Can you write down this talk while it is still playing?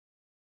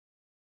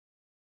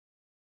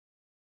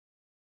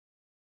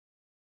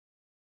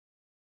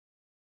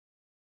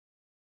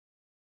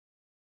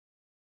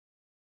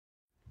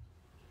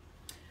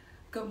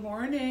Good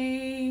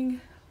morning.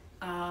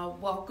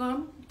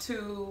 Welcome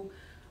to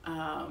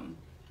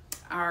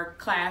our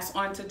class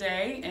on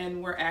today,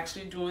 and we're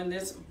actually doing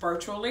this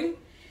virtually.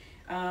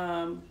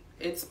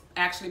 It's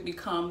actually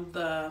become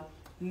the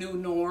new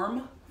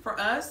norm for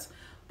us,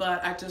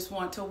 but I just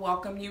want to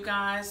welcome you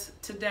guys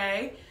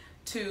today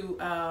to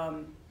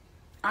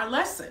our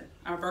lesson,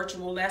 our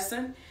virtual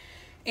lesson.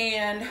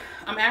 And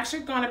I'm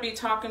actually going to be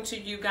talking to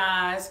you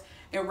guys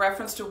in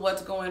reference to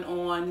what's going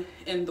on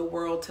in the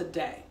world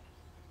today.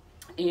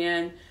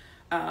 And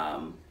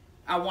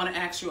I want to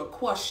ask you a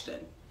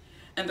question.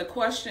 And the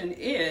question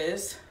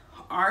is,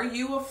 are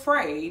you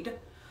afraid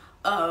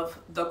of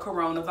the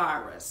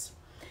coronavirus?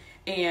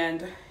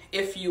 And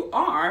if you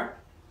are,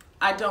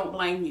 I don't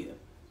blame you.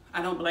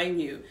 I don't blame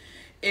you.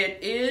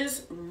 It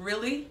is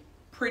really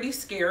pretty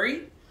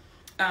scary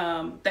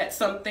that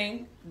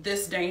something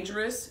this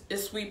dangerous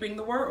is sweeping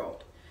the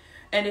world.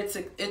 And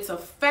it's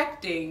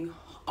affecting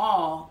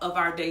all of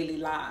our daily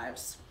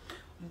lives.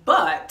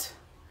 But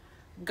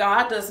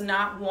God does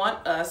not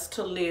want us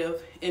to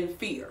live in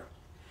fear.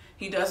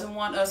 He doesn't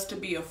want us to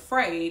be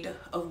afraid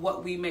of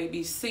what we may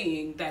be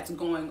seeing that's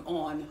going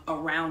on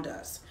around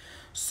us.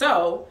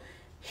 So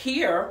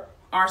here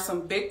are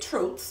some big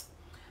truths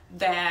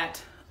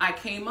that I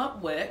came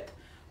up with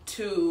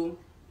to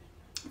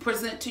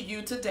present to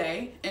you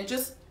today and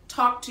just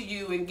talk to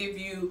you and give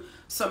you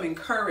some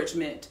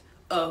encouragement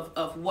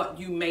of what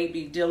you may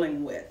be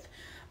dealing with.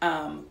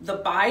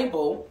 The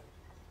Bible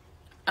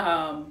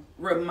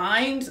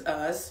reminds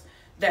us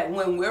that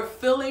when we're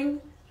feeling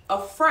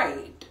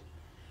afraid,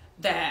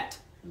 that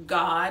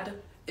God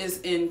is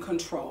in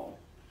control.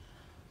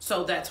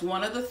 So that's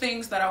one of the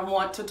things that I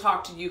want to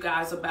talk to you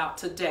guys about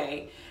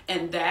today,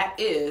 and that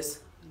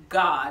is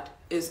God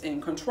is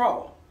in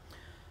control.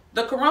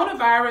 The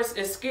coronavirus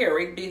is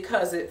scary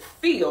because it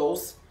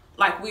feels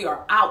like we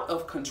are out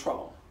of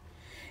control.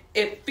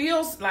 It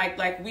feels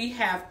like we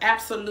have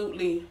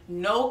absolutely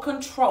no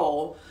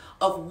control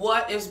of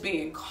what is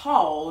being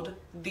called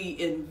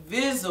the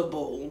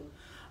invisible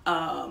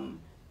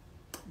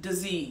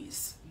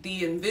disease,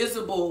 the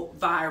invisible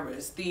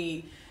virus,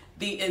 the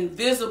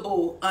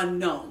invisible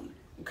unknown,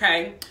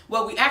 okay?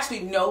 Well, we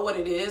actually know what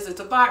it is. It's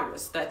a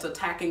virus that's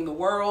attacking the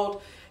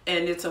world,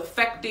 and it's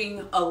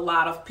affecting a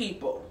lot of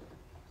people.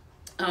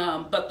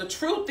 But the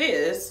truth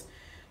is,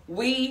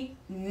 we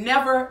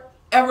never,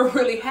 ever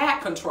really had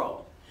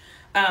control.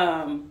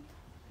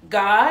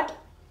 God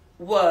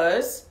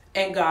was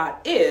and God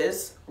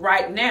is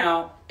right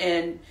now,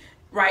 and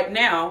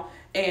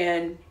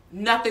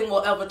nothing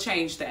will ever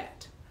change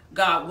that.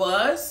 God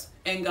was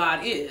and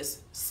God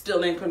is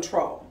still in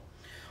control.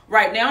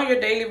 Right now, your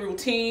daily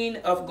routine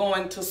of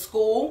going to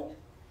school,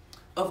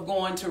 of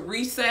going to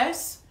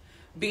recess,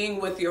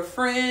 being with your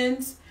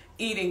friends,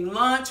 eating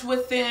lunch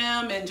with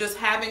them, and just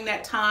having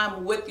that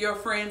time with your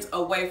friends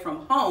away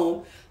from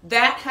home,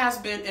 that has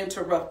been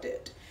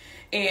interrupted.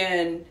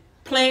 And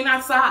playing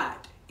outside,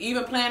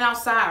 even playing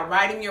outside,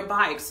 riding your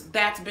bikes,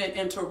 that's been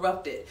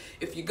interrupted.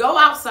 If you go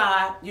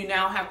outside, you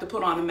now have to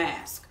put on a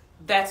mask.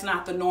 That's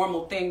not the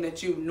normal thing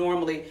that you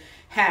normally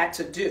had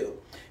to do.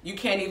 You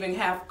can't even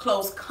have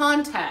close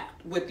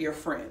contact with your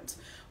friends.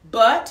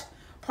 But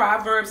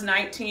Proverbs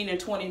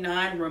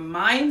 19:29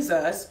 reminds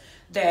us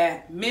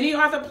that many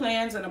are the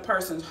plans in a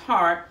person's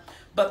heart,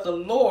 but the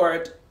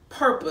Lord's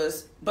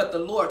purpose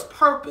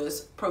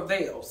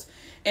prevails.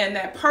 And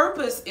that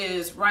purpose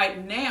is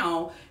right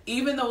now,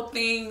 even though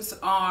things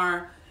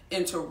are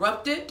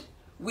interrupted,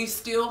 we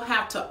still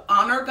have to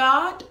honor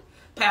God.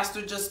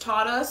 Pastor just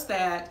taught us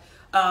that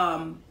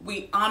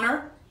we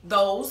honor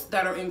those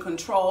that are in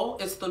control.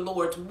 It's the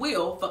Lord's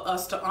will for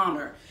us to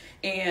honor.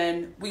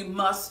 And we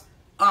must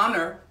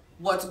honor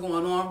what's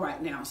going on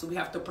right now. So we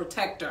have to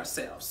protect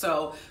ourselves.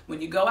 So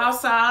when you go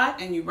outside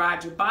and you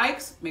ride your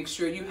bikes, make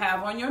sure you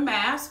have on your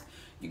mask.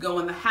 You go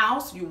in the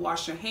house, you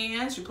wash your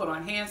hands, you put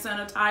on hand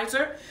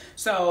sanitizer.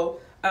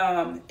 So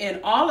in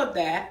all of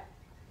that,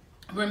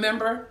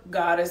 remember,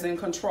 God is in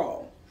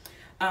control.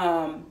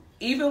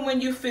 Even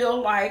when you feel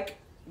like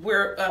you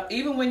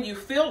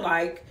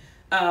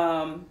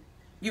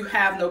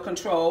have no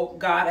control,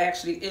 God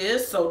actually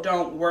is. So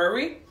don't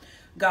worry.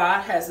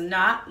 God has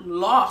not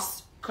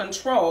lost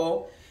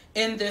control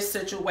in this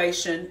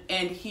situation,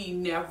 and He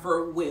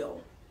never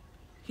will.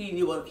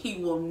 He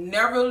will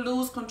never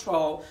lose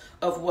control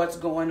of what's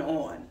going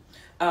on.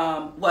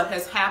 What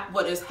is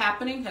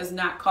happening has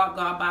not caught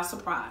God by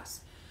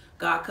surprise.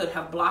 God could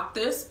have blocked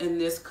this, and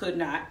this could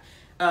not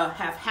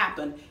have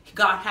happened.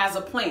 God has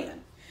a plan,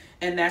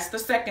 and that's the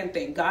second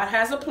thing. God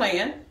has a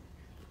plan.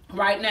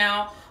 Right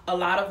now, a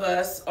lot of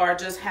us are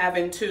just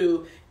having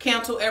to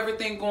cancel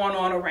everything going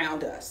on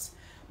around us.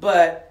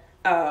 But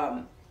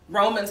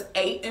Romans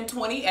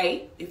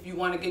 8:28, if you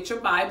want to get your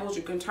Bibles,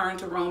 you can turn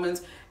to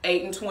Romans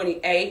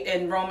 8:28.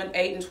 And Romans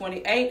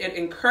 8:28, it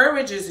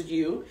encourages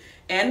you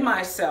and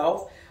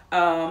myself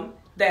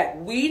that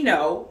we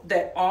know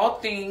that all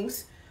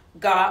things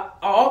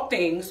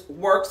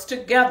works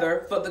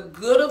together for the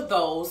good of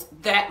those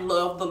that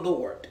love the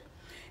Lord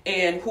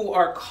and who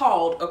are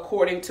called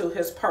according to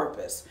His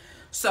purpose.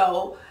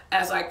 So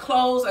as I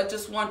close, I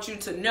just want you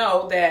to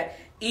know that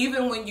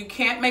even when you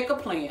can't make a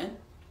plan,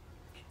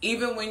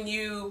 even when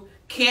you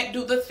can't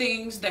do the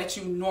things that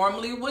you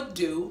normally would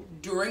do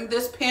during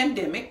this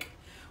pandemic,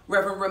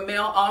 Reverend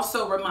Ramel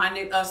also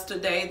reminded us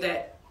today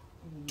that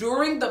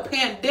during the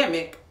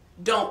pandemic,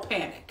 don't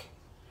panic.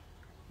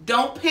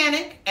 Don't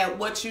panic at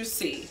what you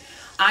see.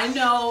 I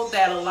know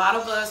that a lot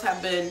of us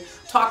have been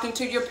talking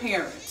to your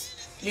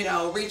parents,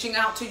 reaching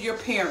out to your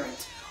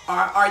parents.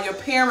 Are your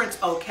parents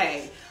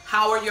okay?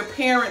 How are your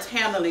parents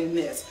handling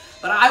this?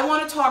 But I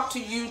want to talk to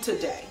you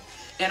today,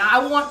 and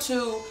I want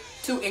to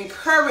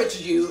encourage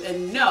you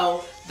and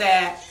know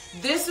that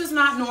this is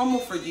not normal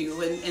for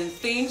you, and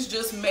things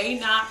just may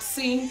not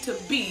seem to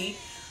be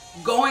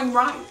going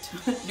right.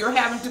 You're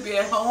having to be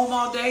at home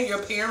all day.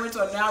 Your parents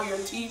are now your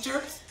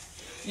teachers,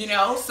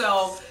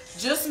 so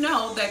just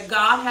know that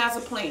God has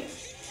a plan.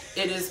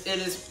 It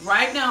is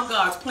right now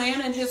God's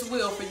plan and his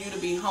will for you to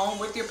be home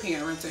with your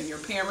parents, and your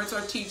parents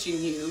are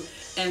teaching you,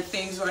 and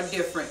things are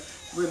different.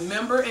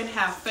 Remember and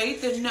have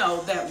faith and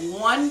know that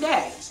one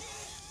day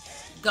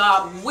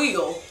God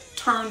will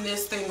turn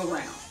this thing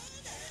around.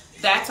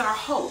 That's our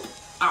hope.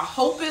 Our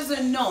hope is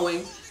in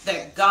knowing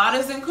that God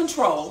is in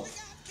control,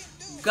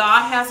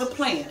 God has a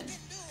plan,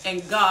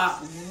 and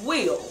God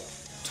will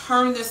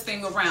turn this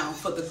thing around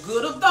for the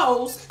good of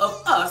those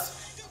of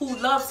us who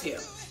loves him.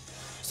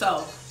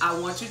 So I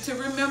want you to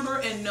remember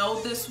and know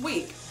this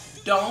week,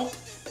 don't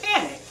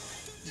panic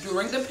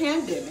during the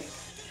pandemic,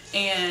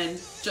 and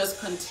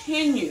just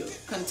continue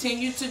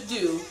to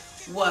do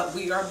what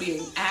we are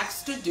being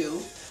asked to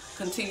do.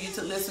 Continue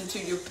to listen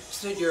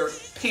to your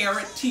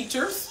parent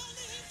teachers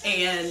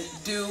and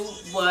do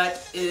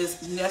what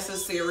is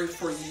necessary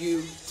for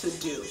you to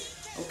do.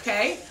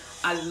 Okay?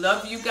 I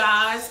love you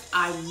guys.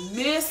 I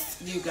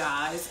miss you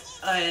guys.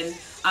 And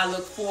I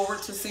look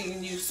forward to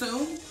seeing you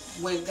soon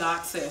when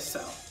God says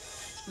so.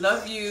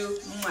 Love you.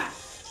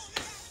 Mwah.